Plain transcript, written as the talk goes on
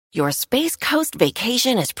Your Space Coast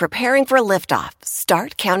vacation is preparing for liftoff.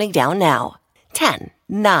 Start counting down now. 10,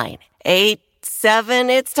 9, 8, 7.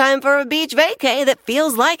 It's time for a beach vacay that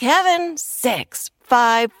feels like heaven. 6,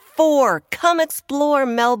 5, 4. Come explore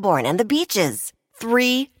Melbourne and the beaches.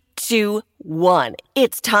 3, 2, 1.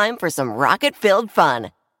 It's time for some rocket-filled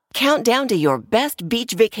fun. Count down to your best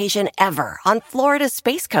beach vacation ever on Florida's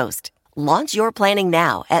Space Coast. Launch your planning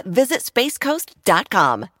now at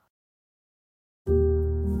visitspacecoast.com.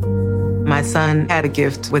 My son had a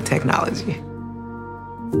gift with technology.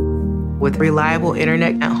 With reliable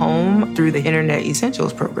internet at home through the Internet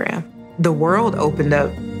Essentials program, the world opened up.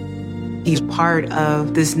 He's part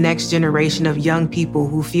of this next generation of young people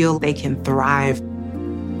who feel they can thrive.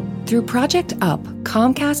 Through Project UP,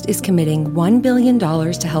 Comcast is committing $1 billion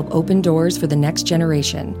to help open doors for the next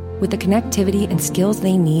generation with the connectivity and skills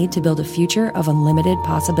they need to build a future of unlimited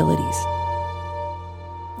possibilities.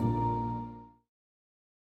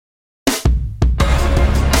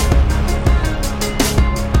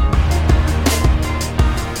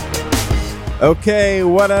 Okay,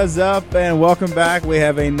 what is up, and welcome back. We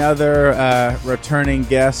have another returning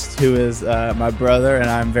guest who is my brother, and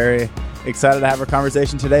I'm very excited to have a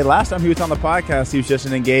conversation today. Last time he was on the podcast, he was just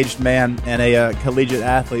an engaged man and a collegiate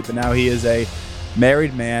athlete, but now he is a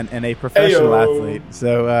married man and a professional athlete.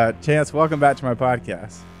 So, Chance, welcome back to my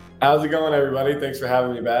podcast. How's it going, everybody? Thanks for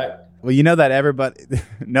having me back. Well, you know that everybody,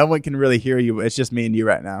 no one can really hear you. It's just me and you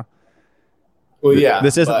right now. Well, yeah.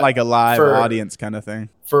 This isn't like a live audience kind of thing.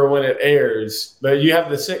 For when it airs. But you have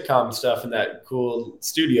the sitcom stuff in that cool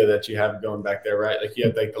studio that you have going back there, right? Like you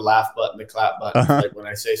have like the laugh button, the clap button, like when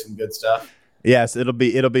I say some good stuff. Yes, it'll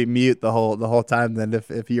be mute the whole time then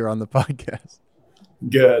if you're on the podcast.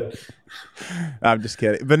 Good. I'm just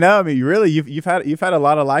kidding. But no, I mean really you've had a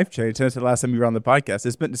lot of life change since the last time you were on the podcast.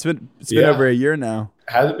 It's been over a year now.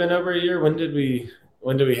 Has it been over a year? When did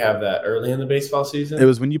we have that? Early in the baseball season? It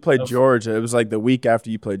was when you played Georgia. It was like the week after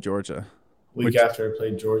you played Georgia. After I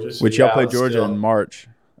played Georgia. So y'all played Georgia in March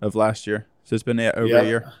of last year. So it's been over a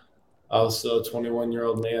year. I was still a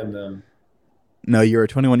 21-year-old man then. No, you're a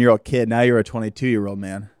 21-year-old kid. Now you're a 22-year-old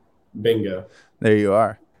man. Bingo. There you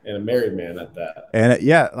are. And a married man at that. And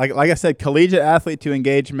like I said, collegiate athlete to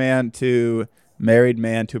engaged man to married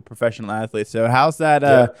man to professional athlete. So how's that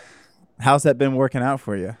been working out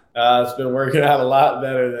for you? It's been working out a lot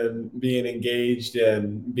better than being engaged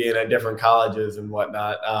and being at different colleges and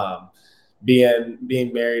whatnot. Being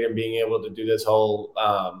married and being able to do this whole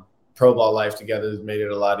pro ball life together has made it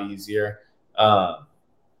a lot easier. I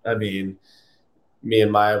mean, me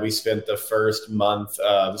and Maya, we spent the first month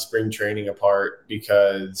of spring training apart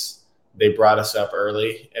because they brought us up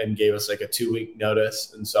early and gave us like a 2-week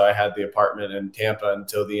notice. And so I had the apartment in Tampa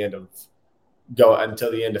until the end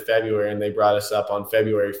of February, and they brought us up on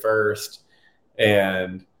February 1st.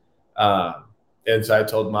 And so I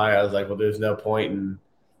told Maya, I was like, well, there's no point in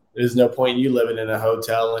you living in a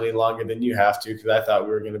hotel any longer than you have to, because I thought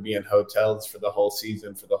we were going to be in hotels for the whole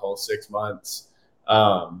season, for the whole 6 months.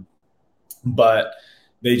 But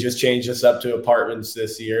they just changed us up to apartments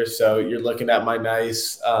this year. So you're looking at my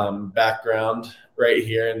nice background right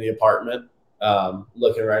here in the apartment,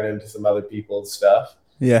 looking right into some other people's stuff.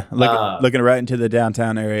 Yeah, looking right into the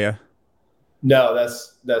downtown area. No,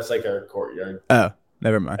 that's like our courtyard. Oh,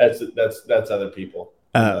 never mind. That's other people.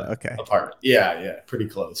 Oh, okay. Apartment. Yeah, pretty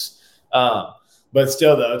close. But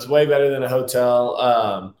still, though, it's way better than a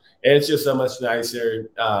hotel. And it's just so much nicer,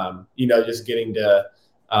 just getting to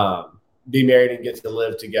be married and get to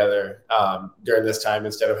live together during this time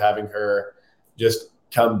instead of having her just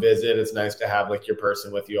come visit. It's nice to have like your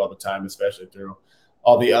person with you all the time, especially through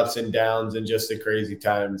all the ups and downs and just the crazy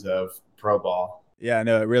times of pro ball. Yeah,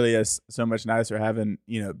 no, it really is so much nicer having,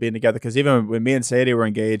 being together. Because even when me and Sadie were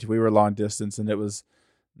engaged, we were long distance, and it was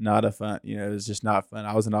not a fun, it was just not fun.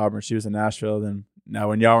 I was in Auburn, she was in Nashville. Then now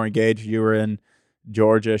when y'all were engaged, you were in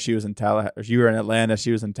Georgia, she was in Tallahassee. You were in Atlanta,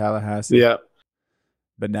 she was in Tallahassee. Yeah.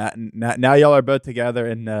 But now y'all are both together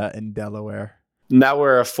in Delaware. Now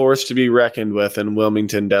we're a force to be reckoned with in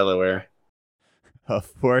Wilmington, Delaware. A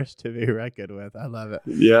force to be reckoned with. I love it.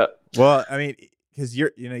 Yeah. Well, I mean, because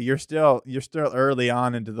you're still early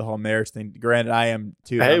on into the whole marriage thing. Granted, I am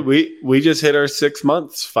too. Hey, we just hit our 6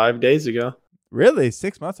 months 5 days ago. Really?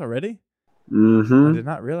 6 months already? Mm-hmm. I did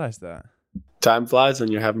not realize that. Time flies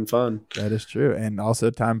when you're having fun. That is true, and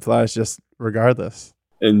also time flies just regardless.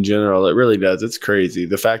 In general, it really does. It's crazy.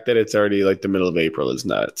 The fact that it's already like the middle of April is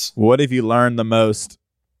nuts. What have you learned the most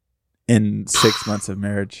in 6 months of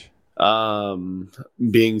marriage?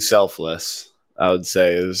 Being selfless, I would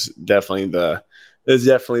say, is definitely the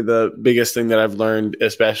biggest thing that I've learned,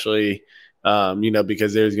 especially,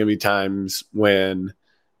 because there's going to be times when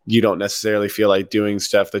you don't necessarily feel like doing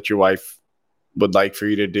stuff that your wife would like for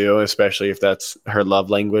you to do, especially if that's her love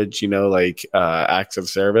language, like acts of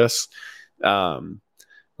service.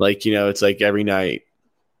 It's like every night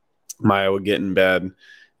Maya would get in bed,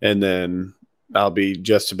 and then I'll be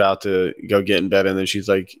just about to go get in bed, and then she's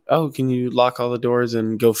like, "Oh, can you lock all the doors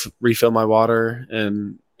and go refill my water?"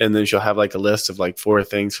 And then she'll have like a list of like 4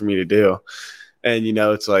 things for me to do. And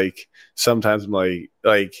it's like sometimes I'm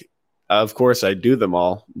like of course I do them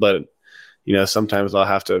all, but sometimes I'll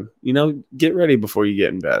have to, get ready before you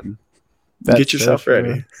get in bed. Get yourself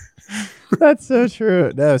ready. That's so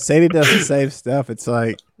true. No, Sadie does the same stuff. It's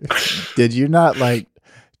like, did you not like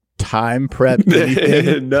time prep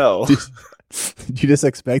anything? No. Did you just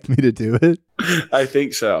expect me to do it? I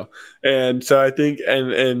think so. And so I think,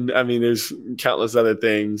 and I mean, there's countless other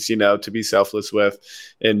things, to be selfless with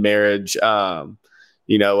in marriage.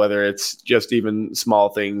 Whether it's just even small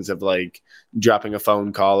things of like dropping a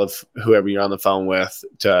phone call of whoever you're on the phone with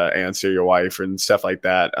to answer your wife and stuff like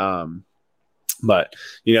that. But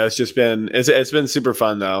it's just been, it's been super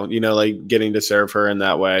fun though. Like getting to serve her in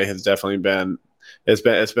that way has definitely been, it's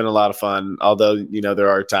been a lot of fun. Although, there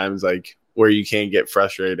are times like where you can get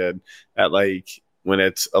frustrated at like when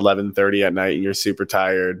it's 11:30 at night and you're super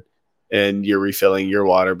tired and you're refilling your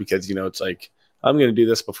water because, it's like, I'm going to do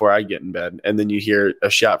this before I get in bed. And then you hear a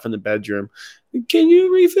shot from the bedroom. Can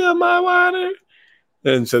you refill my water?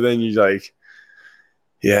 And so then you're like,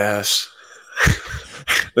 yes.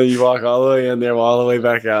 Then you walk all the way in there, all the way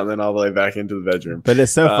back out, and then all the way back into the bedroom. But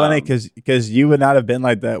it's so funny because you would not have been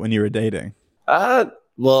like that when you were dating.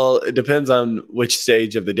 Well, it depends on which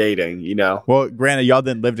stage of the dating, Well, granted, y'all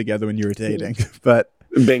didn't live together when you were dating, but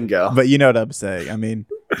bingo. But you know what I'm saying. I mean,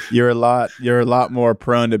 you're a lot more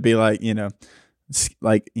prone to be like,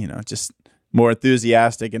 just more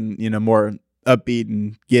enthusiastic and, more upbeat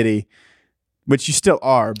and giddy, which you still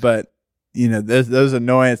are, but those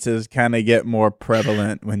annoyances kind of get more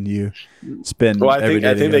prevalent when you spend. Well, I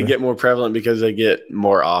think they get more prevalent because they get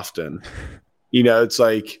more often. It's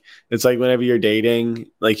like whenever you're dating,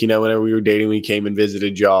 like, whenever we were dating, we came and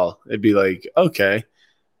visited y'all. It'd be like, okay,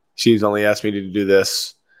 she's only asked me to do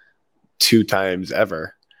this 2 times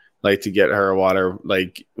ever, like to get her water,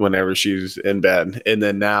 like whenever she's in bed. And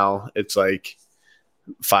then now it's like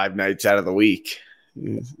 5 nights out of the week.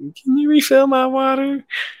 Can you refill my water?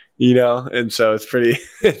 And so it's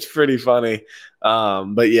pretty funny.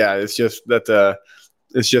 But yeah, it's just that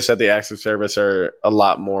the acts of service are a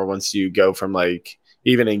lot more once you go from like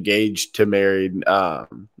even engaged to married,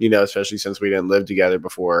 especially since we didn't live together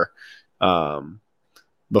before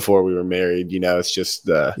we were married, it's just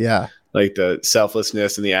like the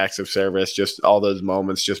selflessness and the acts of service, just all those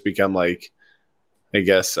moments just become like, I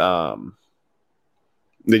guess,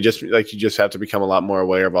 they just like, you just have to become a lot more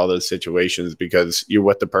aware of all those situations because you're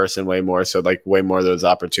with the person way more. So like way more of those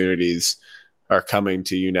opportunities are coming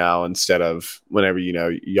to you now instead of whenever,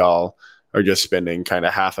 y'all are just spending kind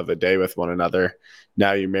of half of a day with one another.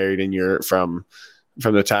 Now you're married and you're from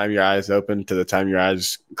the time your eyes open to the time your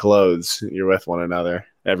eyes close, you're with one another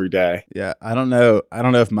every day. Yeah. I don't know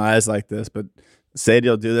if Maya's like this, but Sadie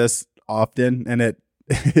will do this often and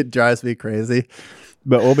it drives me crazy.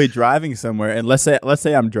 But we'll be driving somewhere, and let's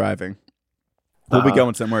say I'm driving. We'll be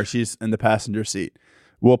going somewhere. She's in the passenger seat.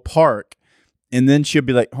 We'll park, and then she'll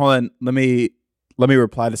be like, "Hold on, let me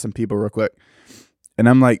reply to some people real quick." And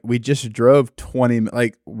I'm like, "We just drove 20 minutes.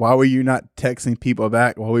 Like, why were you not texting people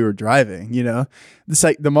back while we were driving?" It's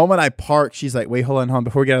like the moment I park, she's like, "Wait, hold on,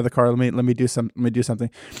 before we get out of the car, let me do something."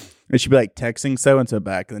 And she'd be like texting so and so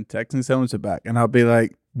back, and then texting so and so back, and I'll be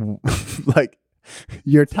like, like.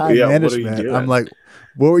 Your time management. I'm like,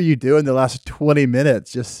 what were you doing the last 20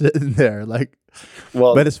 minutes just sitting there? Like,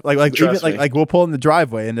 well, but it's like even like we'll pull in the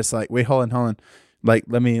driveway and it's like, wait, hold on. Like,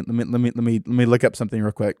 let me look up something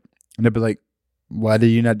real quick. And they'll be like, why do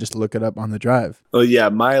you not just look it up on the drive? Well, yeah,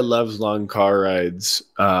 Maya loves long car rides.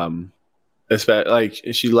 Especially like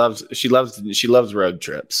she loves road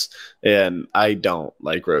trips, and I don't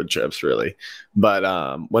like road trips really. But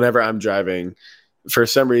whenever I'm driving, for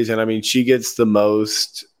some reason, I mean, she gets the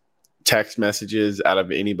most text messages out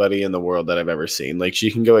of anybody in the world that I've ever seen. Like,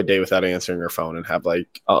 she can go a day without answering her phone and have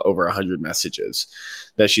like over 100 messages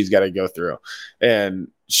that she's got to go through. And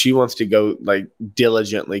she wants to go like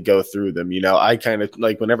diligently go through them. I kind of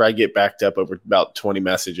like whenever I get backed up over about 20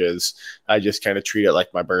 messages, I just kind of treat it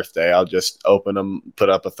like my birthday. I'll just open them, put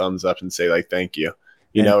up a thumbs up and say like, thank you.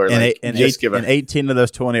 or like just give and 18 of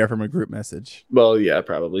those 20 are from a group message. Well, yeah,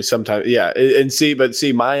 probably sometimes. Yeah. And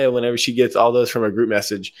see, Maya, whenever she gets all those from a group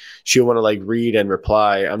message, she'll want to like read and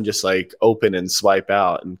reply. I'm just like open and swipe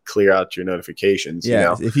out and clear out your notifications.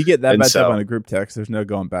 Yeah. If you get that much up on a group text, there's no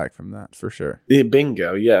going back from that for sure.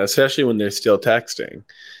 Bingo. Yeah. Especially when they're still texting.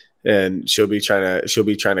 And she'll be trying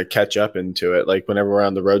to catch up into it. Like whenever we're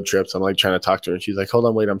on the road trips, I'm like trying to talk to her and she's like, hold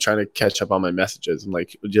on, wait, I'm trying to catch up on my messages. I'm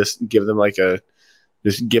like, just give them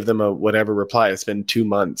a whatever reply. It's been 2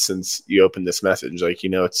 months since you opened this message. Like,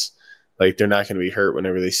 it's like, they're not going to be hurt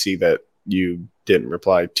whenever they see that you didn't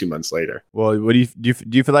reply 2 months later. Well, what do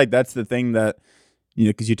you feel like that's the thing that,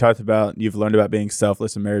 cause you talked about, you've learned about being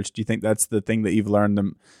selfless in marriage. Do you think that's the thing that you've learned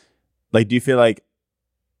do you feel like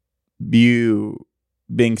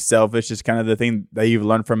being selfish is kind of the thing that you've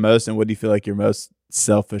learned from most, and what do you feel like you're most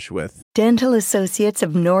selfish with? Dental Associates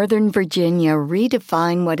of Northern Virginia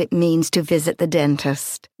redefine what it means to visit the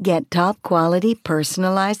dentist. Get top quality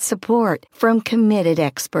personalized support from committed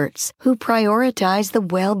experts who prioritize the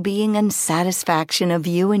well-being and satisfaction of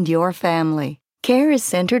you and your family. Care is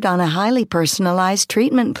centered on a highly personalized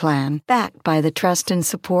treatment plan backed by the trust and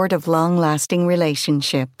support of long-lasting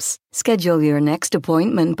relationships. Schedule your next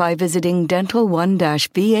appointment by visiting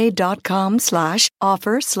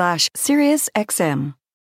dental1-va.com/offer/SiriusXM.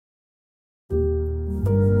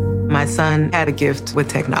 My son had a gift with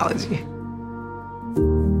technology.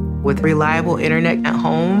 With reliable internet at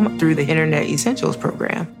home through the Internet Essentials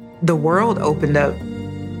program, the world opened up.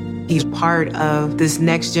 He's part of this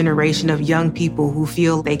next generation of young people who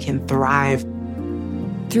feel they can thrive.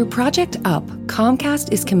 Through Project UP,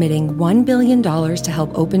 Comcast is committing $1 billion to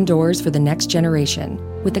help open doors for the next generation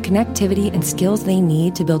with the connectivity and skills they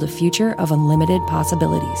need to build a future of unlimited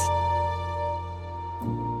possibilities.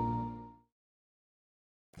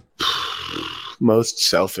 Most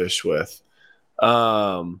selfish with,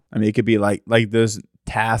 it could be like those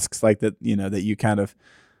tasks like that, that you kind of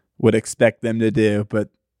would expect them to do, but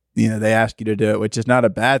they ask you to do it, which is not a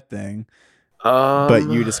bad thing. But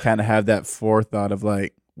you just kind of have that forethought of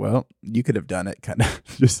like, well, you could have done it, kind of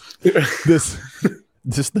just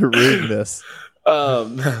the rudeness.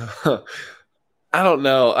 I don't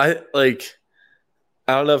know. I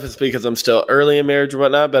don't know if it's because I'm still early in marriage or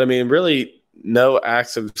whatnot, but really no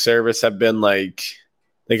acts of service have been like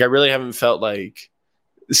I really haven't felt like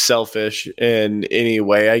selfish in any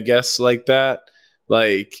way, I guess, like that.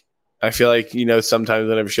 Like, I feel like, sometimes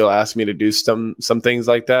whenever she'll ask me to do some things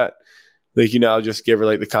like that, like, I'll just give her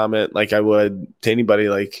like the comment like I would to anybody,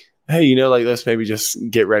 like, hey, let's maybe just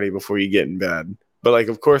get ready before you get in bed. But like,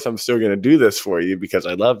 of course, I'm still going to do this for you because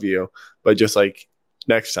I love you, but just like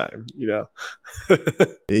next time, You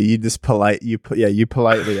just you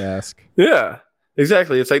politely ask. Yeah,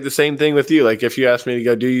 exactly. It's like the same thing with you. Like if you ask me to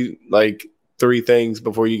go do like 3 things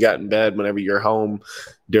before you got in bed whenever you're home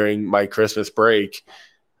during my Christmas break,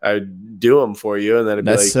 I'd do them for you, and then it'd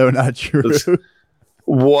be that's like, so not true.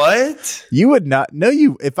 What? You would not know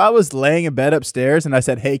you if I was laying in bed upstairs and I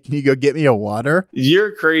said, "Hey, can you go get me a water?"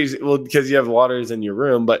 You're crazy. Well, because you have waters in your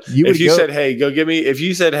room. But if you said, "Hey, go get me," a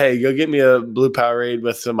blue Powerade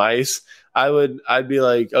with some ice, I'd be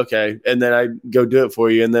like, okay, and then I'd go do it for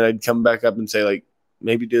you, and then I'd come back up and say, like,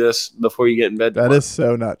 maybe do this before you get in bed. That is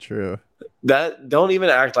so not true. That don't even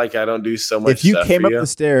act like I don't do so much. If you came up the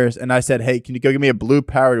stairs and I said, "Hey, can you go get me a blue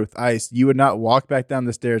Powerade with ice?" You would not walk back down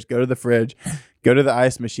the stairs, go to the fridge, go to the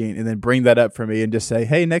ice machine, and then bring that up for me and just say,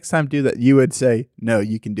 "Hey, next time do that." You would say, "No,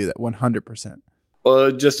 you can do that 100%." Well,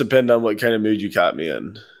 it just depends on what kind of mood you caught me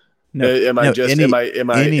in. No, am I up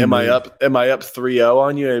 3-0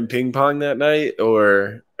 on you in ping pong that night,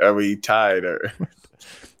 or are we tied? Or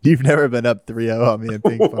you've never been up 3-0 on me in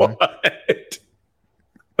ping pong.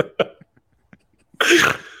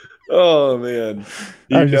 Oh man,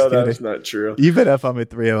 that's not true. You've been up on me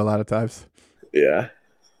 3-0 a lot of times. Yeah.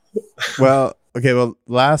 Well, okay. Well,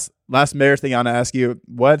 last marriage thing I want to ask you: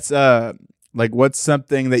 what's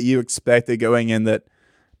something that you expected going in that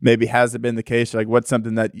maybe hasn't been the case? Like, what's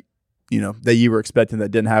something that that you were expecting that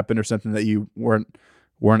didn't happen, or something that you weren't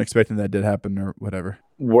expecting that did happen, or whatever?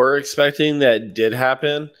 We're expecting that did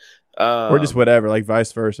happen. Or just whatever, like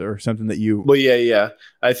vice versa, or something that you... Well, yeah.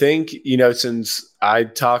 I think, since I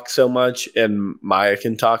talk so much and Maya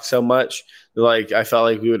can talk so much, like, I felt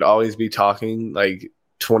like we would always be talking, like,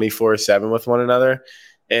 24/7 with one another.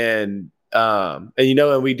 And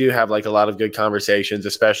we do have, like, a lot of good conversations,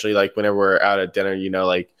 especially, like, whenever we're out at dinner,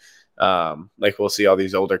 like we'll see all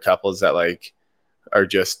these older couples that, like, are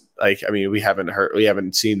just, like, we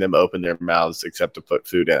haven't seen them open their mouths except to put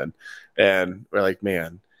food in. And we're like,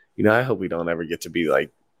 man... I hope we don't ever get to be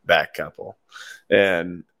like that couple.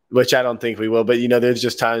 And which I don't think we will, but there's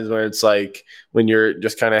just times where it's like when you're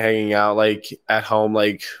just kind of hanging out, like at home,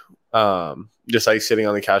 like just like sitting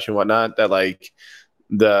on the couch and whatnot, that like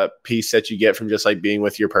the peace that you get from just like being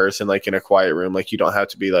with your person, like in a quiet room, like you don't have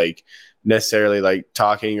to be like necessarily like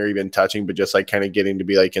talking or even touching, but just like kind of getting to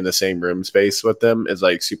be like in the same room space with them is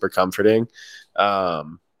like super comforting.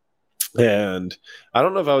 And I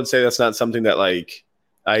don't know if I would say that's not something that like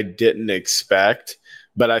I didn't expect,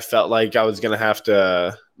 but I felt like I was going to have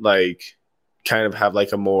to like kind of have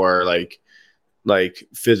like a more like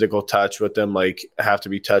physical touch with them, like have to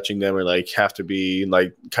be touching them or like have to be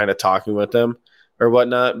like kind of talking with them or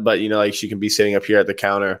whatnot. But, like she can be sitting up here at the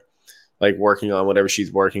counter, like working on whatever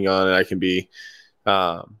she's working on. And I can be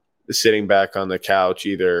sitting back on the couch,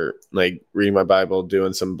 either like reading my Bible,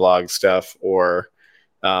 doing some blog stuff, or,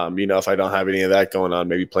 if I don't have any of that going on,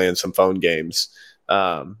 maybe playing some phone games.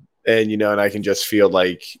 And I can just feel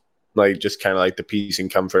like just kind of like the peace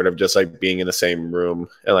and comfort of just like being in the same room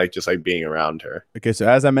and like just like being around her. Okay. So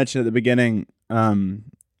as I mentioned at the beginning,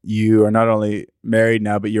 you are not only married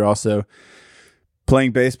now, but you're also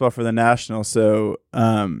playing baseball for the Nationals. So,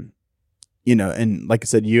 and like I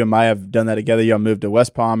said, you and Maya have done that together. Y'all moved to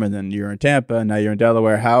West Palm and then you're in Tampa and now you're in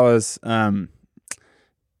Delaware. How is all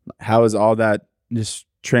that just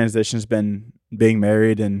transitions been being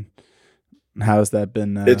married, and how has that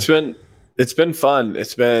been? It's been fun.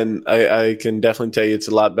 It's been, I can definitely tell you it's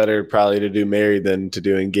a lot better probably to do married than to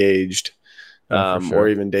do engaged, sure. Or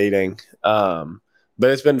even dating. But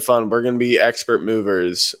it's been fun. We're going to be expert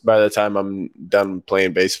movers by the time I'm done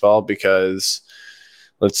playing baseball, because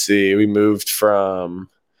let's see, we moved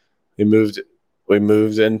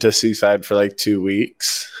into Seaside for like 2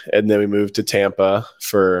 weeks, and then we moved to Tampa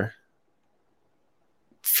for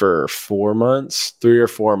 4 months, 3 or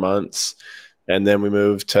 4 months. And then we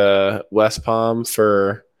moved to West Palm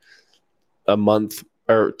for a month,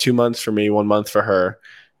 or 2 months for me, 1 month for her.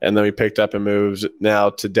 And then we picked up and moved now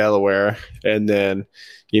to Delaware. And then,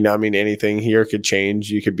 anything here could change.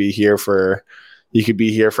 You could be here for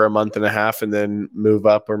a month and a half and then move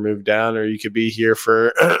up or move down, or you could be here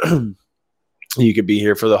for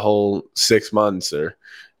the whole 6 months, or,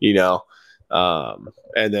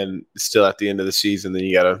 and then still at the end of the season, then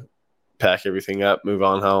you got to pack everything up, move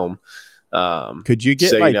on home. Could you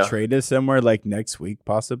get traded somewhere like next week,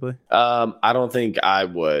 possibly? I don't think I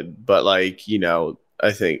would, but I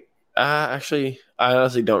think actually, I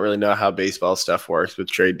honestly don't really know how baseball stuff works with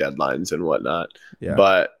trade deadlines and whatnot. Yeah.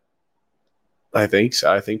 But I think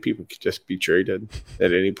so. I think people could just be traded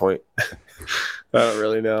at any point. I don't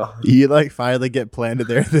really know. You finally get planted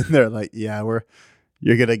there, then they're like, yeah,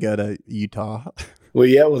 you're gonna go to Utah. Well,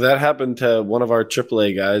 yeah. Well, that happened to one of our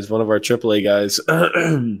AAA guys. One of our AAA guys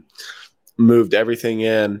moved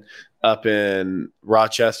everything up in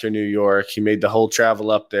Rochester, New York. He made the whole travel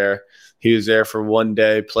up there. He was there for 1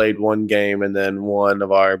 day, played 1 game, and then one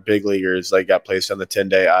of our big leaguers got placed on the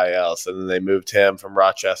 10-day IL. So then they moved him from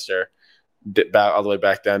Rochester all the way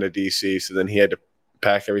back down to DC. So then he had to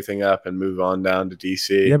pack everything up and move on down to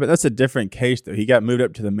DC. Yeah, but that's a different case, though. He got moved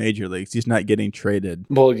up to the major leagues. He's not getting traded.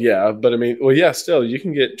 Well, yeah, but still, you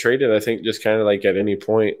can get traded, I think, just kind of at any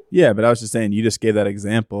point. Yeah, but I was just saying, you just gave that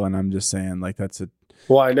example, and I'm just saying, that's a...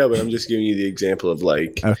 Well, I know, but I'm just giving you the example of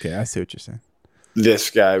Okay, I see what you're saying. This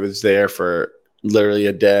guy was there for literally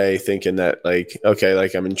a day thinking that, okay,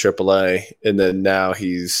 I'm in AAA, and then now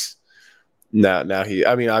he's... Now he...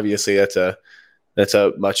 I mean, obviously, that's a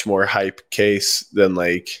much more hype case than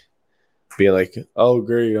being oh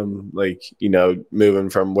great, I'm moving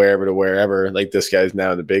from wherever to wherever. This guy's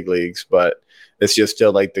now in the big leagues, but it's just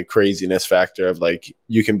still the craziness factor of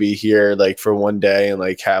you can be here for 1 day and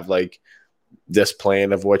have this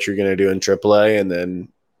plan of what you're gonna do in AAA, and then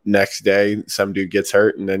next day some dude gets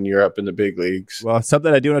hurt and then you're up in the big leagues. Well,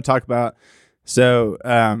 something I do want to talk about. So,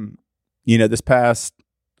 this past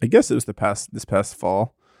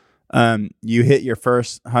fall. You hit your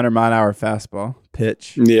first 100-mile-an-hour fastball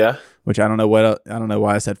pitch. Yeah. Which I don't know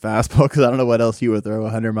why I said fastball, because I don't know what else you would throw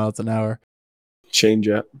 100 miles an hour.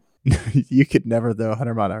 Changeup. You could never throw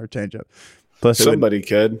 100-mile-an-hour changeup. Plus, somebody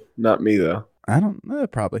could, not me though. I don't know,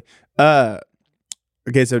 probably.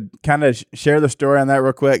 Okay, so kind of share the story on that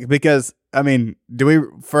real quick, because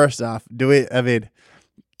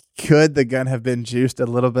could the gun have been juiced a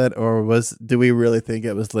little bit, or do we really think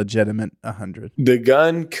it was legitimate 100? The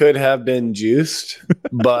gun could have been juiced,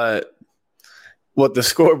 but what the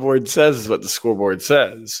scoreboard says is what the scoreboard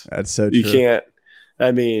says. That's so true. You can't,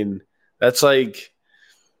 that's I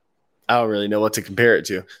don't really know what to compare it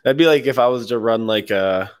to. That'd be if I was to run a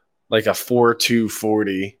 4.2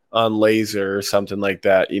 40 on laser or something like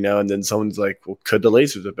that, and then someone's like, well, could the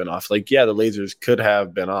lasers have been off? Like, yeah, the lasers could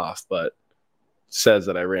have been off, but it says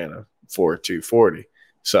that I ran a 4.240.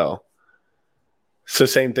 So it's the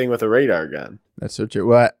same thing with a radar gun. That's so true.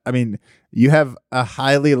 Well, I mean, you have a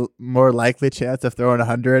highly more likely chance of throwing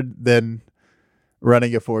 100 than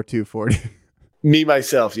running a 4.240. Me,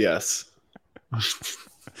 myself, yes.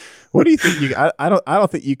 What do you think? I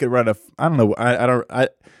don't think you could run I don't know.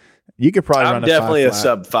 You could probably run a 5 definitely a flat.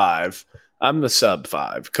 sub 5. I'm a sub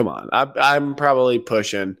 5. Come on. I'm probably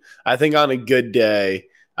pushing. I think on a good day,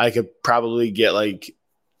 I could probably get like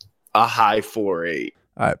a high 4.8.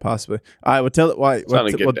 All right, possibly. All right, well,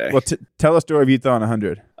 tell a story of you throwing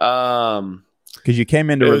 100. Because you came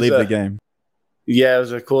in to relieve the game. Yeah, it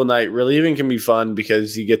was a cool night. Relieving can be fun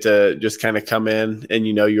because you get to just kind of come in and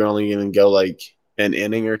you're only going to go like an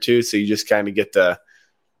inning or two, so you just kind of get to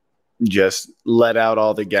just let out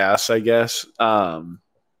all the gas, I guess. And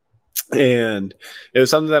it was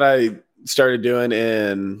something that I started doing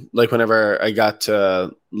in like whenever I got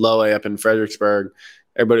to low A up in Fredericksburg.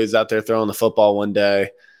 Everybody was out there throwing the football one day.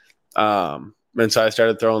 And so I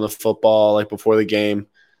started throwing the football like before the game.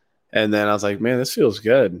 And then I was like, man, this feels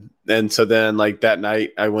good. And so then like that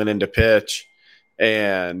night I went into pitch.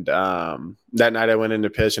 And that night I went into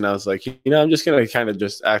pitch and I was like, I'm just going to kind of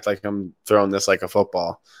just act like I'm throwing this like a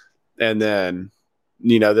football. And then,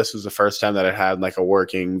 this was the first time that I had like a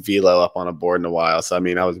working velo up on a board in a while. So, I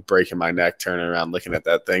mean, I was breaking my neck turning around looking at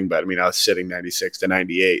that thing. But, I mean, I was sitting 96 to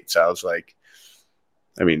 98. So I was like,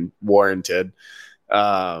 warranted.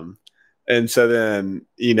 And so then,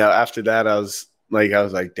 after that, I was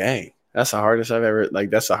like, dang, that's the hardest I've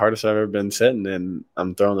ever been sitting, and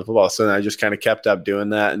I'm throwing the football. So then I just kind of kept up doing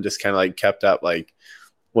that and just kind of like kept up like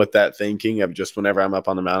with that thinking of just whenever I'm up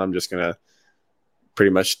on the mound, I'm just going to pretty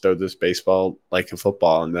much throw this baseball like a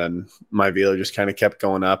football. And then my velo just kind of kept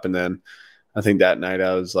going up. And then I think that night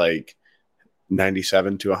I was like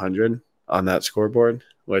 97 to 100 on that scoreboard,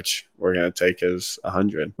 which we're going to take as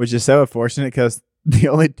 100. Which is so unfortunate because the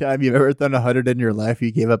only time you've ever thrown 100 in your life,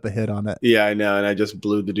 you gave up a hit on it. Yeah, I know. And I just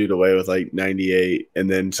blew the dude away with like 98. And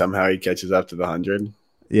then somehow he catches up to the 100.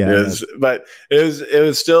 Yeah. But it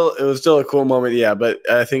was still a cool moment. Yeah. But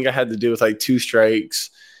I think I had to do with like 2 strikes.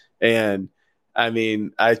 And I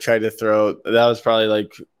mean, I tried to throw, that was probably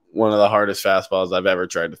like one of the hardest fastballs I've ever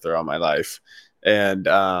tried to throw in my life. And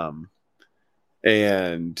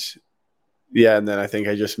yeah, and then I think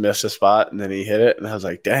I just missed a spot and then he hit it and I was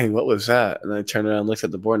like, dang, what was that? And then I turned around and looked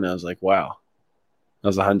at the board and I was like, wow, that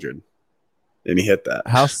was 100. And he hit that.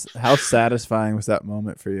 How satisfying was that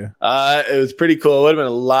moment for you? It was pretty cool. It would have been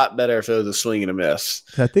a lot better if it was a swing and a miss.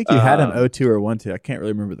 I think you had him 0-2 or 1-2. I can't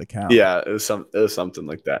really remember the count. Yeah, it was something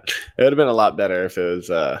like that. It would have been a lot better if it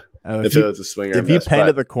was it was a swing or a miss. If you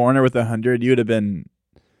painted the corner with 100, you would have been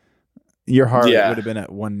your heart would have been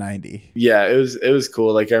at 190. Yeah, it was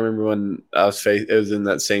cool. Like I remember when I was it was in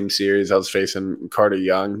that same series. I was facing Carter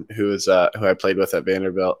Young, who I played with at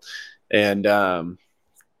Vanderbilt, and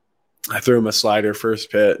I threw him a slider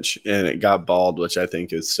first pitch and it got balled, which I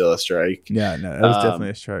think is still a strike. Yeah, no, it was definitely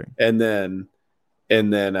a strike. And then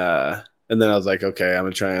I was like, okay, I'm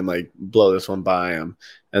gonna try and like blow this one by him.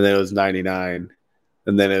 And then it was 99.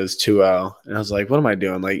 And then it was 2-0. And I was like, what am I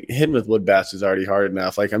doing? Like hitting with wood bats is already hard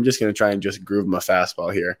enough. Like I'm just gonna try and just groove my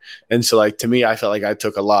fastball here. And so like to me, I felt like I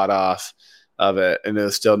took a lot off of it and it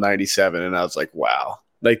was still 97. And I was like, wow.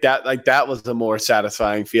 Like that was the more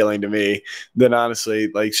satisfying feeling to me than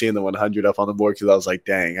honestly like seeing the 100 up on the board, because I was like,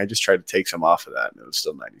 dang, I just tried to take some off of that and it was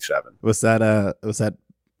still 97. Was that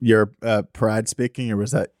your pride speaking, or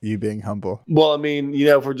was that you being humble? Well, I mean,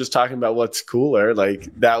 if we're just talking about what's cooler, like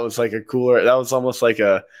that was like that was almost like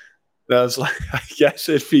I guess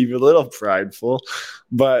it'd be a little prideful,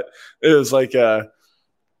 but it was like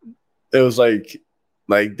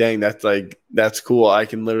dang, that's cool. I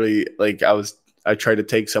can literally I tried to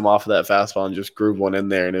take some off of that fastball and just groove one in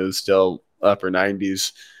there, and it was still upper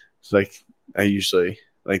 90s. It's like I usually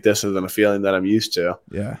this isn't a feeling that I'm used to.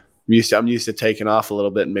 Yeah. I'm used to taking off a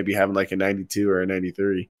little bit and maybe having like a 92 or a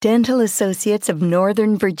 93. Dental Associates of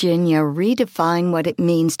Northern Virginia redefine what it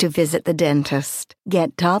means to visit the dentist.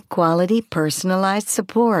 Get top quality personalized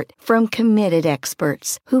support from committed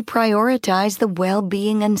experts who prioritize the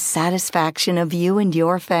well-being and satisfaction of you and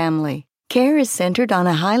your family. Care is centered on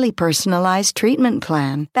a highly personalized treatment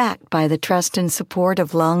plan backed by the trust and support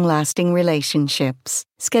of long-lasting relationships.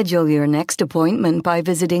 Schedule your next appointment by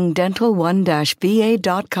visiting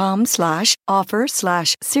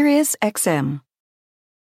dental1-va.com/offer/SiriusXM.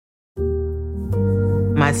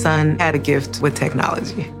 My son had a gift with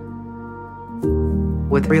technology.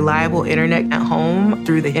 With reliable internet at home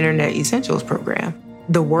through the Internet Essentials program,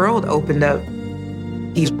 The world opened up.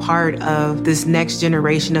 He's part of this next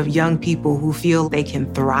generation of young people who feel they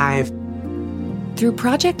can thrive. Through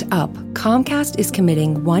Project UP, Comcast is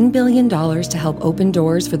committing $1 billion to help open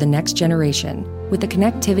doors for the next generation with the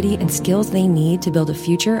connectivity and skills they need to build a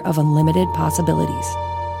future of unlimited possibilities.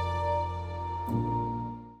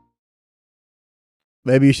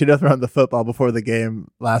 Maybe you should have thrown the football before the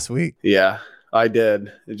game last week. Yeah, I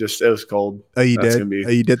did. It was cold. Oh, you did? Oh,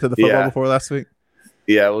 you did throw the football before last week?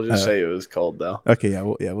 Yeah, we'll just say it was cold, though. Okay,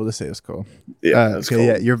 we'll just say it was cold. Yeah, it was cold.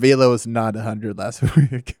 Yeah, your velo was not 100 last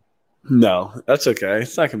week. No, that's okay.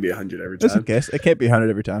 It's not going to be 100 every time. That's okay. It can't be 100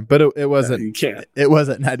 every time, but it wasn't. You can't. It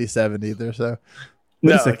wasn't 97 either, so.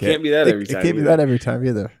 No, it's okay. It can't be that every time. It can't be that every time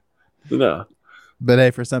either. No. But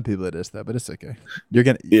hey, for some people it is though, but it's okay. You're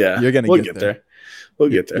gonna we'll get there. We'll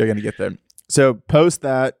get there. You're gonna get there. So post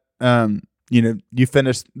that, you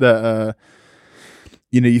finished the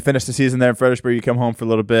season there in Fredericksburg. You come home for a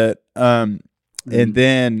little bit, and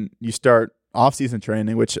then you start off-season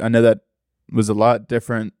training, which I know that was a lot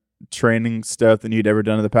different training stuff than you'd ever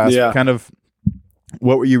done in the past. Yeah. Kind of,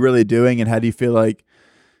 what were you really doing, and how do you feel like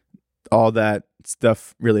all that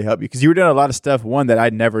stuff really helped you? Because you were doing a lot of stuff, one that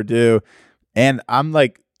I'd never do, and I'm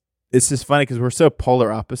like, it's just funny because we're so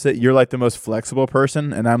polar opposite. You're like the most flexible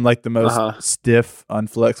person, and I'm like the most stiff,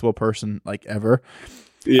 unflexible person like ever.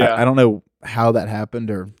 Yeah, I don't know how that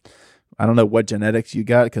happened, or I don't know what genetics you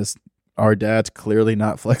got, because our dad's clearly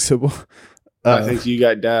not flexible. I think you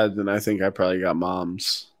got dads, and I think I probably got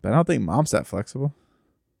moms. But I don't think mom's that flexible.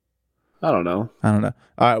 I don't know. All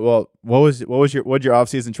right. Well, what'd your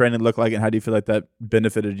off-season training look like, and how do you feel like that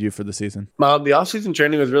benefited you for the season? The off-season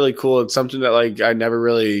training was really cool. It's something that like I never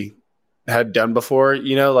really had done before.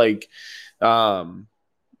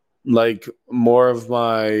 Like more of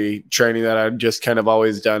my training that I've just kind of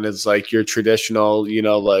always done is like your traditional,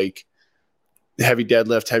 like heavy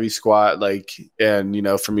deadlift, heavy squat, like, and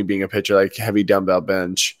for me being a pitcher, like heavy dumbbell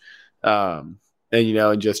bench, and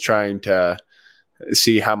just trying to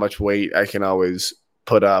see how much weight I can always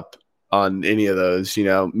put up on any of those.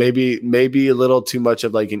 Maybe a little too much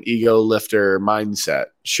of like an ego lifter mindset.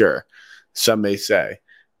 Sure, some may say.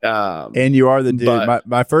 And you are the dude. But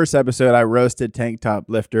my first episode, I roasted tank top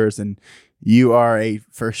lifters, and you are a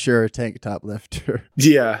for sure tank top lifter.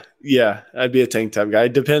 Yeah, I'd be a tank top guy.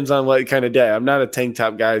 It depends on what kind of day. I'm not a tank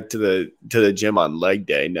top guy to the gym on leg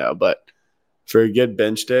day, no. But for a good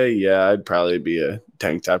bench day, yeah, I'd probably be a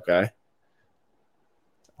tank top guy.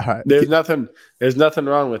 All right. There's nothing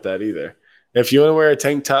wrong with that either. If you want to wear a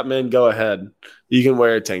tank top, man, go ahead. You can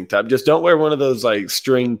wear a tank top. Just don't wear one of those like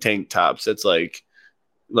string tank tops. It's like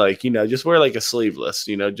just wear like a sleeveless,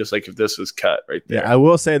 just like if this was cut right there. Yeah, I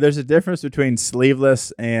will say there's a difference between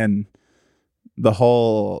sleeveless and the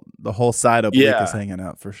whole side oblique is hanging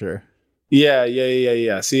out for sure.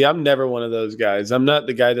 Yeah. See, I'm never one of those guys. I'm not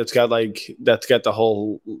the guy that's got the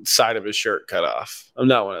whole side of his shirt cut off. I'm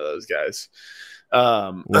not one of those guys.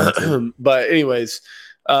 But anyways,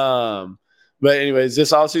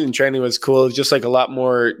 this off-season training was cool. It's just like a lot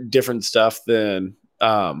more different stuff than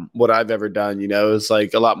what I've ever done. It was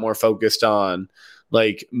like a lot more focused on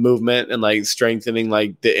like movement and like strengthening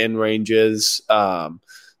like the end ranges.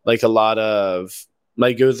 Like a lot of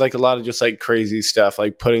like, it was like a lot of just like crazy stuff,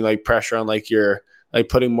 like putting like pressure on like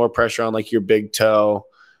putting more pressure on like your big toe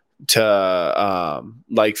to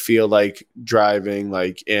like feel like driving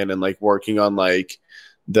like in, and like working on like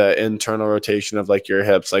the internal rotation of like your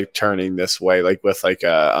hips, like turning this way, like with like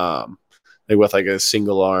a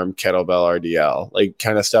single arm kettlebell RDL, like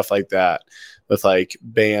kind of stuff like that, with like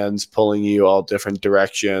bands pulling you all different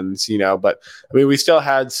directions, but I mean, we still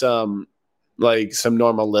had some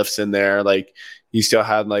normal lifts in there. Like you still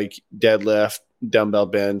had like deadlift, dumbbell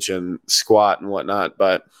bench, and squat and whatnot,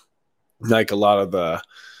 but like a lot of the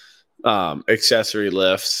accessory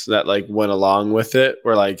lifts that like went along with it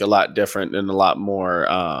were like a lot different and a lot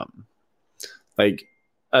more like,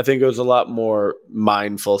 I think it was a lot more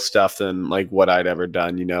mindful stuff than like what I'd ever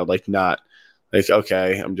done, like not like,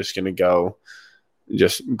 okay, I'm just going to go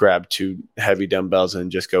just grab 2 heavy dumbbells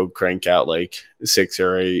and just go crank out like 6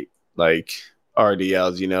 or 8 like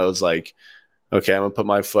RDLs, it's like, okay, I'm gonna put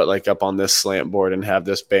my foot like up on this slant board and have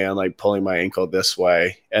this band like pulling my ankle this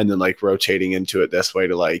way, and then like rotating into it this way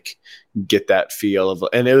to like get that feel of.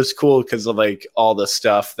 And it was cool because of like all the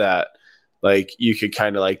stuff that like you could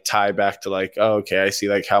kind of like tie back to like, oh, okay, I see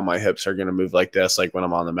like how my hips are gonna move like this, like when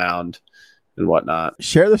I'm on the mound and whatnot.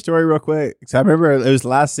 Share the story real quick, because I remember it was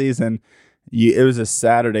last season. It was a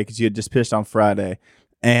Saturday because you had just pitched on Friday,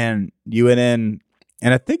 and you went in,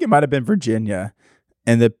 and I think it might have been Virginia.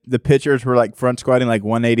 And the pitchers were like front squatting like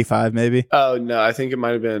 185 maybe. Oh no, I think it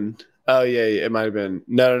might have been Oh yeah, it might have been.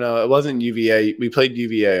 No. It wasn't UVA. We played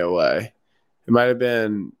UVA away. It might have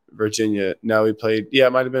been Virginia. No, we played. Yeah,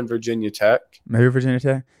 it might have been Virginia Tech. Maybe Virginia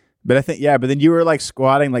Tech. But I think but then you were like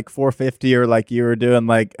squatting like 450, or like you were doing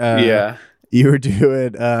like Yeah. you were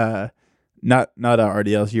doing not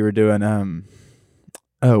RDLs. You were doing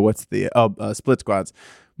what's the split squats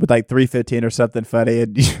with like 315 or something funny,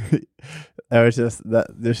 and that was just that.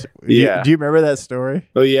 Yeah. Do you remember that story?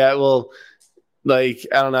 Oh yeah. Well, like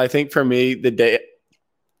I don't know. I think for me, the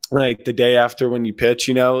day after when you pitch,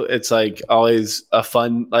 it's like always a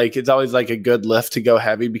fun. Like it's always like a good lift to go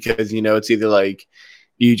heavy because it's either like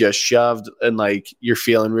you just shoved and like you're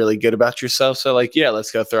feeling really good about yourself. So like, yeah,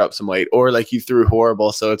 let's go throw up some weight, or like you threw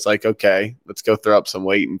horrible. So it's like, okay, let's go throw up some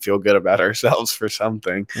weight and feel good about ourselves for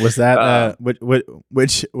something. Was that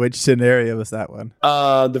which scenario was that one?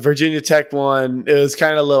 The Virginia Tech one, it was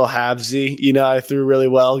kind of a little halvesy. I threw really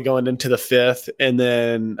well going into the fifth, and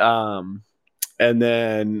then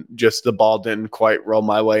just the ball didn't quite roll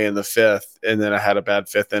my way in the fifth, and then I had a bad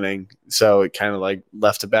fifth inning. So it kind of like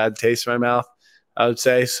left a bad taste in my mouth, I would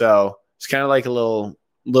say. So it's kind of like a little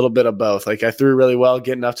bit of both. Like I threw really well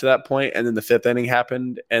getting up to that point, and then the fifth inning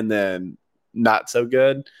happened, and then not so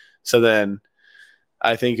good. So then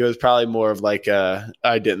I think it was probably more of like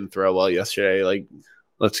I didn't throw well yesterday. Like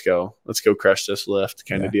let's go crush this lift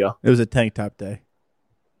kind of deal. It was a tank top day.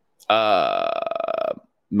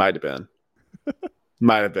 Might have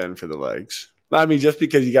been for the legs. I mean, just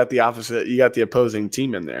because you got the opposing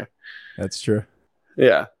team in there. That's true.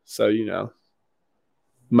 Yeah. So,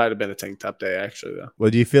 might have been a tank top day actually though. Well,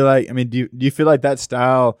 do you feel like, do you feel like that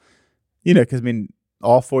style, because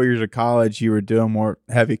all 4 years of college, you were doing more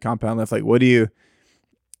heavy compound lift. Like, what do you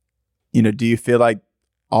feel like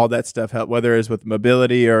all that stuff helped, whether it's with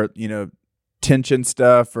mobility or, tension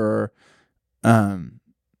stuff or,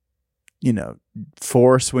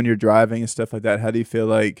 force when you're driving and stuff like that? How do you feel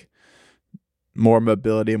like more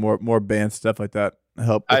mobility, more band stuff like that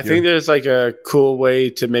help? I think there's like a cool way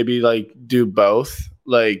to maybe like do both.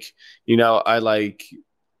 Like, I like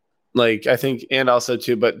I think, and also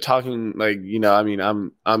too, but talking like,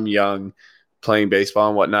 I'm young playing baseball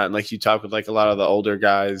and whatnot. And like you talk with like a lot of the older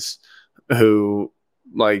guys who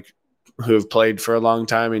have played for a long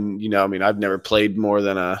time. And, I've never played more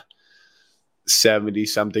than a 70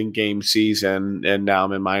 something game season. And now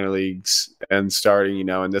I'm in minor leagues and starting,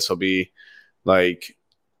 and this will be like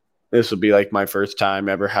my first time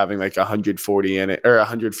ever having like 140 in it, or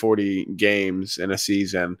 140 games in a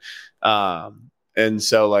season. And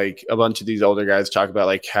so like a bunch of these older guys talk about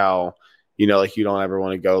like how, like you don't ever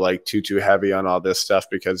want to go like too heavy on all this stuff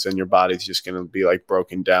because then your body's just going to be like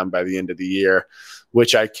broken down by the end of the year,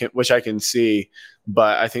 which I can see.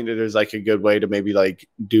 But I think that there's like a good way to maybe like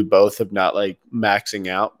do both of not like maxing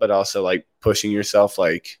out, but also like pushing yourself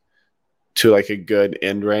like to like a good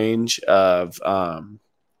end range of,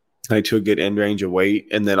 to a good end range of weight,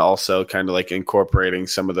 and then also kind of like incorporating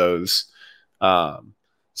some of those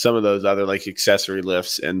other like accessory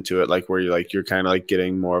lifts into it, like where you're kind of like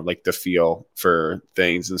getting more of like the feel for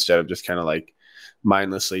things instead of just kind of like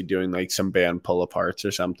mindlessly doing like some band pull aparts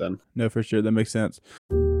or something. No, for sure. That makes sense.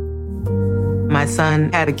 My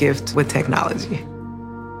son had a gift with technology.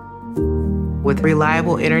 With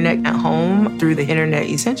reliable internet at home through the Internet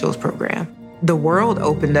Essentials program, the world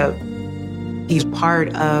opened up. He's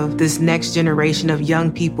part of this next generation of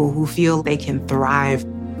young people who feel they can thrive.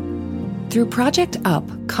 Through Project UP,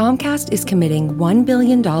 Comcast is committing $1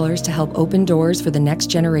 billion to help open doors for the next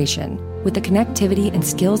generation with the connectivity and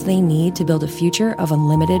skills they need to build a future of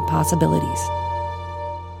unlimited possibilities.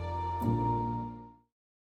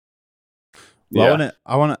 Well, yeah.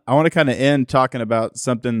 I want to kind of end talking about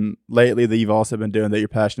something lately that you've also been doing that you're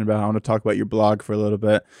passionate about. I want to talk about your blog for a little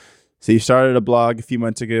bit. So you started a blog a few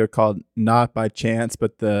months ago called Not by Chance,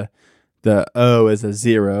 but the O is a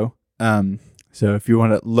 0. So if you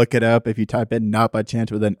want to look it up, if you type in Not by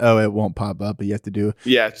Chance with an O, it won't pop up. But you have to do.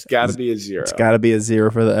 Yeah, it's got to be a 0. It's got to be a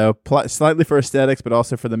 0 for the O, slightly for aesthetics, but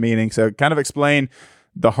also for the meaning. So kind of explain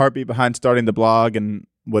the heartbeat behind starting the blog and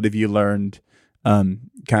what have you learned kind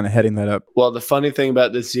of heading that up. Well, the funny thing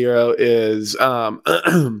about the 0 is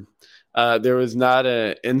there was not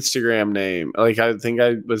an Instagram name. Like I think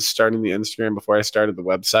I was starting the Instagram before I started the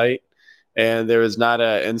website, and there was not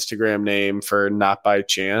an Instagram name for Not by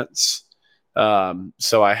Chance.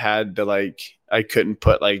 So I had to I couldn't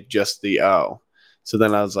put like just the O. So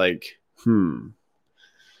then I was like,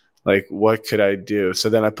 like what could I do? So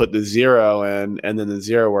then I put the 0 in, and then the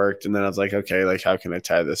 0 worked. And then I was like, okay, like how can I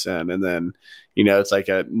tie this in? And then, it's like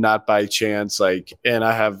a Not by Chance, and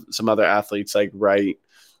I have some other athletes write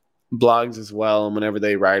blogs as well. And whenever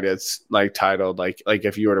they write, it's like titled like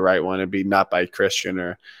if you were to write one, it'd be not by Christian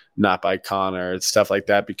or not by Connor, stuff like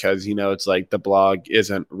that, because, it's like the blog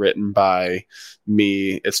isn't written by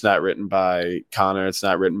me. It's not written by Connor. It's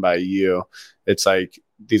not written by you. It's like,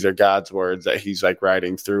 these are God's words that he's like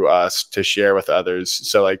writing through us to share with others.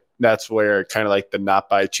 So like, that's where kind of like the not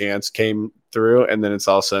by chance came through. And then it's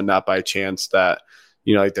also not by chance that,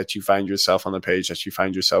 like that you find yourself on the page, that you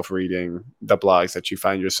find yourself reading the blogs, that you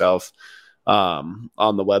find yourself on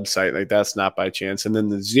the website. Like, that's not by chance. And then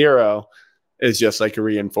the 0 is just like a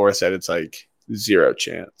reinforce that it's like 0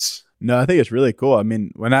 chance. No, I think it's really cool. I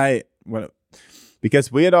mean,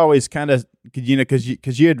 because we had always kind of,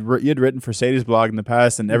 because you had written for Sadie's blog in the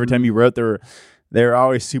past, and every time you wrote, they were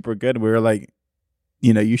always super good. We were like,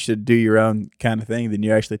 you should do your own kind of thing. Then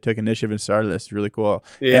you actually took initiative and started this. It's really cool.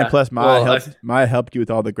 Yeah. And plus, Maya helped you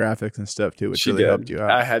with all the graphics and stuff too, which really helped you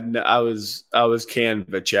out. I was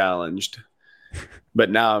Canva challenged,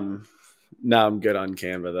 but now I'm good on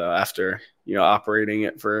Canva though, after operating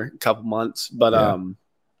it for a couple months. But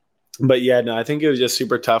yeah, no, I think it was just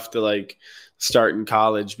super tough to like start in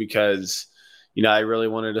college because I really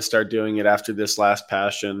wanted to start doing it after this last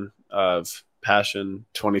Passion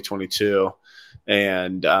 2022.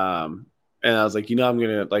 And I was like, I'm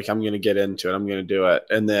gonna get into it. I'm gonna do it.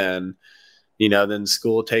 And then, then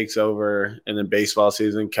school takes over, and then baseball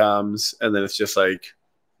season comes, and then it's just like,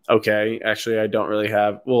 okay, actually, I don't really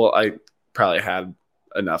have. Well, I probably had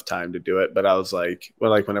enough time to do it, but I was like,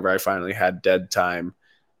 whenever I finally had dead time,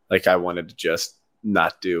 like I wanted to just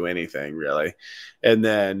not do anything really. And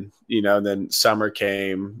then, then summer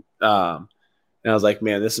came. And I was like,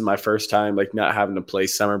 man, this is my first time, like, not having to play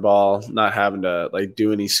summer ball, not having to like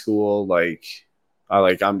do any school.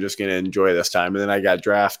 I'm just going to enjoy this time. And then I got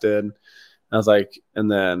drafted. I was like,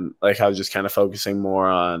 and then like, I was just kind of focusing more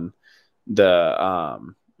on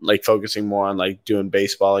doing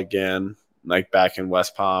baseball again, like back in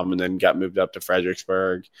West Palm, and then got moved up to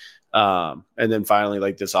Fredericksburg. And then finally,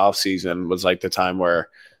 like this off season was like the time where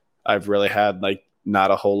I've really had like not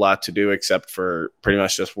a whole lot to do except for pretty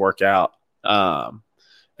much just work out.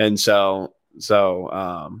 And so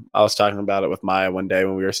I was talking about it with Maya one day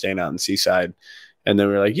when we were staying out in Seaside, and then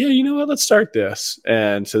we were like, yeah, you know what, let's start this.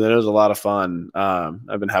 And so then it was a lot of fun.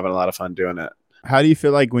 I've been having a lot of fun doing it. How do you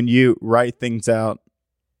feel like when you write things out,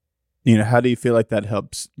 how do you feel like that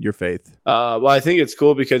helps your faith? Well, I think it's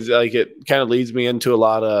cool because like it kind of leads me into a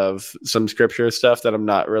lot of some scripture stuff that I'm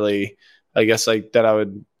not really, I guess like that I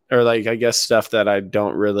would, or like, I guess stuff that I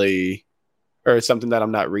don't really, or something that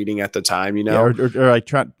I'm not reading at the time, Yeah, or I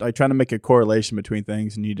try to make a correlation between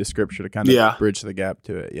things and use the scripture to kind of bridge the gap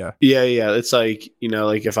to it. Yeah. Yeah. It's like,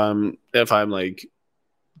 like if I'm like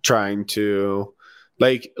trying to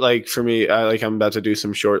like for me, I'm about to do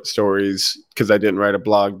some short stories because I didn't write a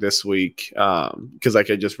blog this week. Cause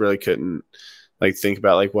like I just really couldn't like think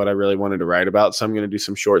about like what I really wanted to write about. So I'm going to do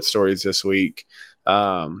some short stories this week.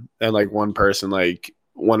 And like one person like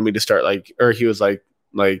wanted me to start or he was like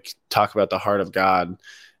talk about the heart of God.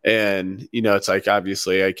 And, it's like,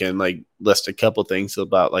 obviously I can like list a couple things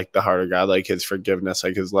about like the heart of God, like his forgiveness,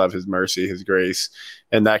 like his love, his mercy, his grace,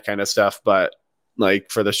 and that kind of stuff. But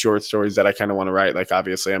like for the short stories that I kind of want to write, like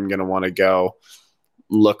obviously I'm going to want to go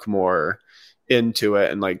look more into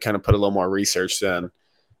it and like kind of put a little more research than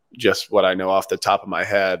just what I know off the top of my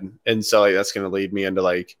head. And so like, that's going to lead me into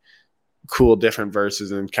like cool different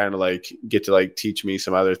verses and kind of like get to like teach me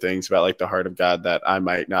some other things about like the heart of God that I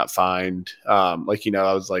might not find. I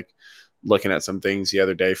was like looking at some things the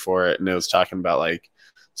other day for it, and it was talking about like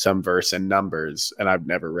some verse in Numbers, and I've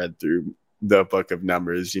never read through the book of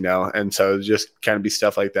Numbers, and so just kind of be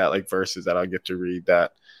stuff like that, like verses that I'll get to read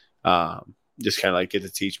that just kind of like get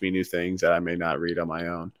to teach me new things that I may not read on my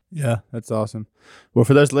own. Yeah, that's awesome. Well,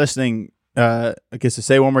 for those listening, I guess to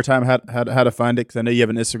say one more time how to find it, because I know you have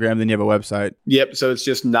an Instagram, then you have a website. Yep. So it's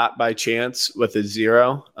just Not By Chance with a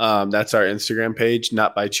 0. That's our Instagram page,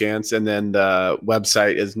 Not By Chance, and then the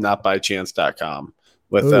website is notbychance.com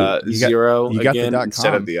with 0 again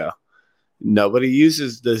instead of the O. Nobody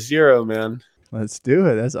uses the 0, man. Let's do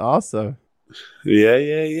it. That's awesome.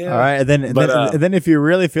 Yeah. All right, and then if you're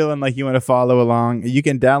really feeling like you want to follow along, you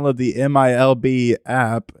can download the MILB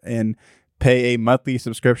app and pay a monthly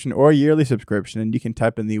subscription or a yearly subscription, and you can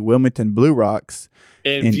type in the Wilmington Blue Rocks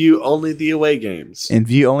and view only the away games. And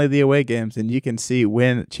you can see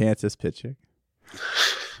when Chance is pitching.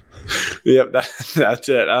 Yep, that's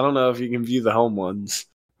it. I don't know if you can view the home ones.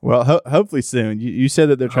 Well, hopefully soon. You said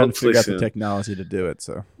that they're trying to figure out the technology to do it.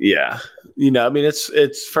 So yeah,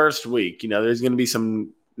 it's first week. There's going to be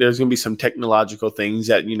some there's going to be some technological things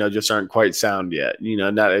that, just aren't quite sound yet.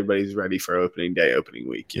 Not everybody's ready for opening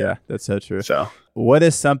week yet. Yeah, that's so true. So what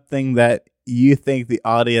is something that you think the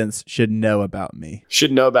audience should know about me?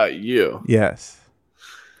 Should know about you? Yes.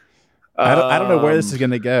 I don't know where this is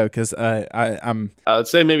going to go because I would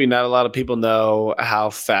say maybe not a lot of people know how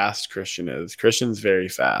fast Christian is. Christian's very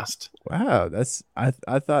fast. Wow, I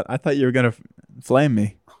thought you were going to flame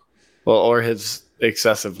me. Well, or his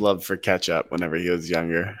excessive love for ketchup whenever he was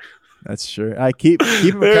younger. That's true. I keep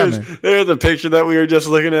them coming. There's a picture that we were just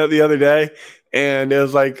looking at the other day, and it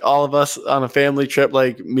was like all of us on a family trip,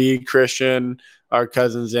 like me, Christian, our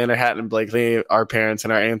cousins, Xander, Hatton, and Blakely, our parents,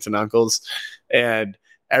 and our aunts and uncles, and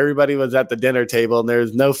everybody was at the dinner table, and there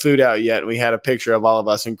was no food out yet. And we had a picture of all of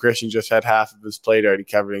us, and Christian just had half of his plate already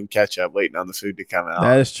covered in ketchup, waiting on the food to come out.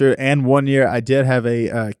 That is true. And one year I did have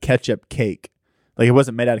a ketchup cake. Like it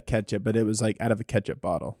wasn't made out of ketchup, but it was like out of a ketchup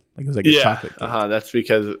bottle. Like it was like a chocolate cake. That's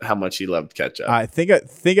because of how much he loved ketchup. I think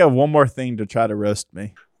of one more thing to try to roast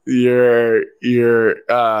me. Your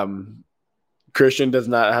Christian does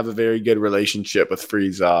not have a very good relationship with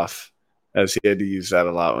freeze off, as he had to use that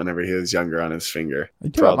a lot whenever he was younger on his finger.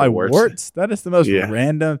 You talking about my warts? That is the most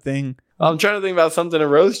random thing. I'm trying to think about something to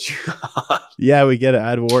roast you on. Yeah, we get it.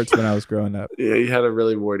 I had warts when I was growing up. Yeah, you had a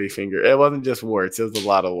really warty finger. It wasn't just warts. It was a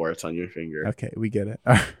lot of warts on your finger. Okay, we get it.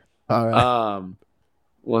 All right.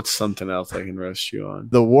 What's something else I can roast you on?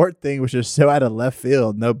 The wart thing was just so out of left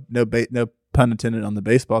field. No pun intended on the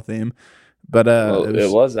baseball theme. But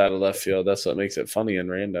it was out of left field. That's what makes it funny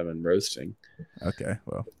and random and roasting. Okay,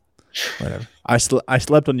 well, whatever. I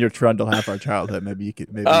slept on your trundle half our childhood. Maybe you could.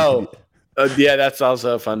 Yeah, that's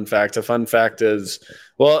also a fun fact. A fun fact is,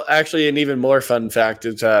 well, actually, an even more fun fact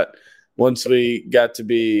is that when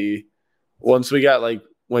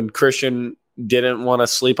Christian didn't want to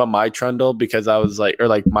sleep on my trundle because I was like, or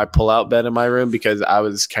like my pull-out bed in my room, because I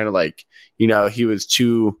was kind of like, he was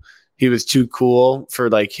too cool for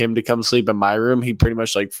like him to come sleep in my room. He pretty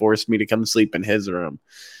much like forced me to come sleep in his room.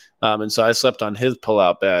 And so I slept on his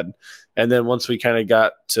pull-out bed. And then once we kind of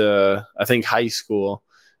got to, I think, high school,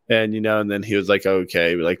 and then he was like,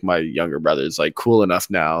 okay, like my younger brother's like cool enough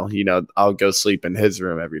now, I'll go sleep in his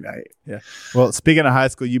room every night. Yeah. Well, speaking of high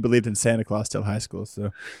school, you believed in Santa Claus till high school,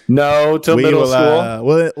 so no, till middle school.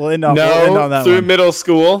 We'll end on that through one. Middle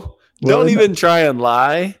school. Don't even try and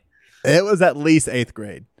lie. It was at least 8th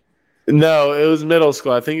grade. No, it was middle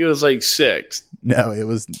school. I think it was like 6th. No, it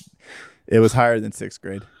was higher than 6th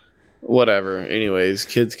grade. Whatever. Anyways,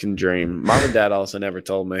 kids can dream. Mom and Dad also never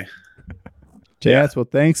told me. Yes, well,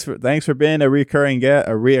 thanks for being a reoccurring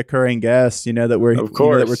guest. That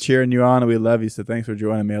we're cheering you on and we love you. So thanks for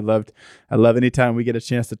joining me. I love anytime we get a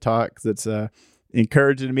chance to talk, because it's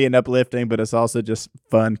encouraging to me and uplifting, but it's also just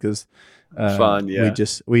fun because fun. Yeah,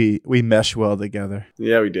 we mesh well together.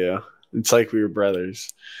 Yeah, we do. It's like we were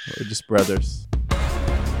brothers. We're just brothers.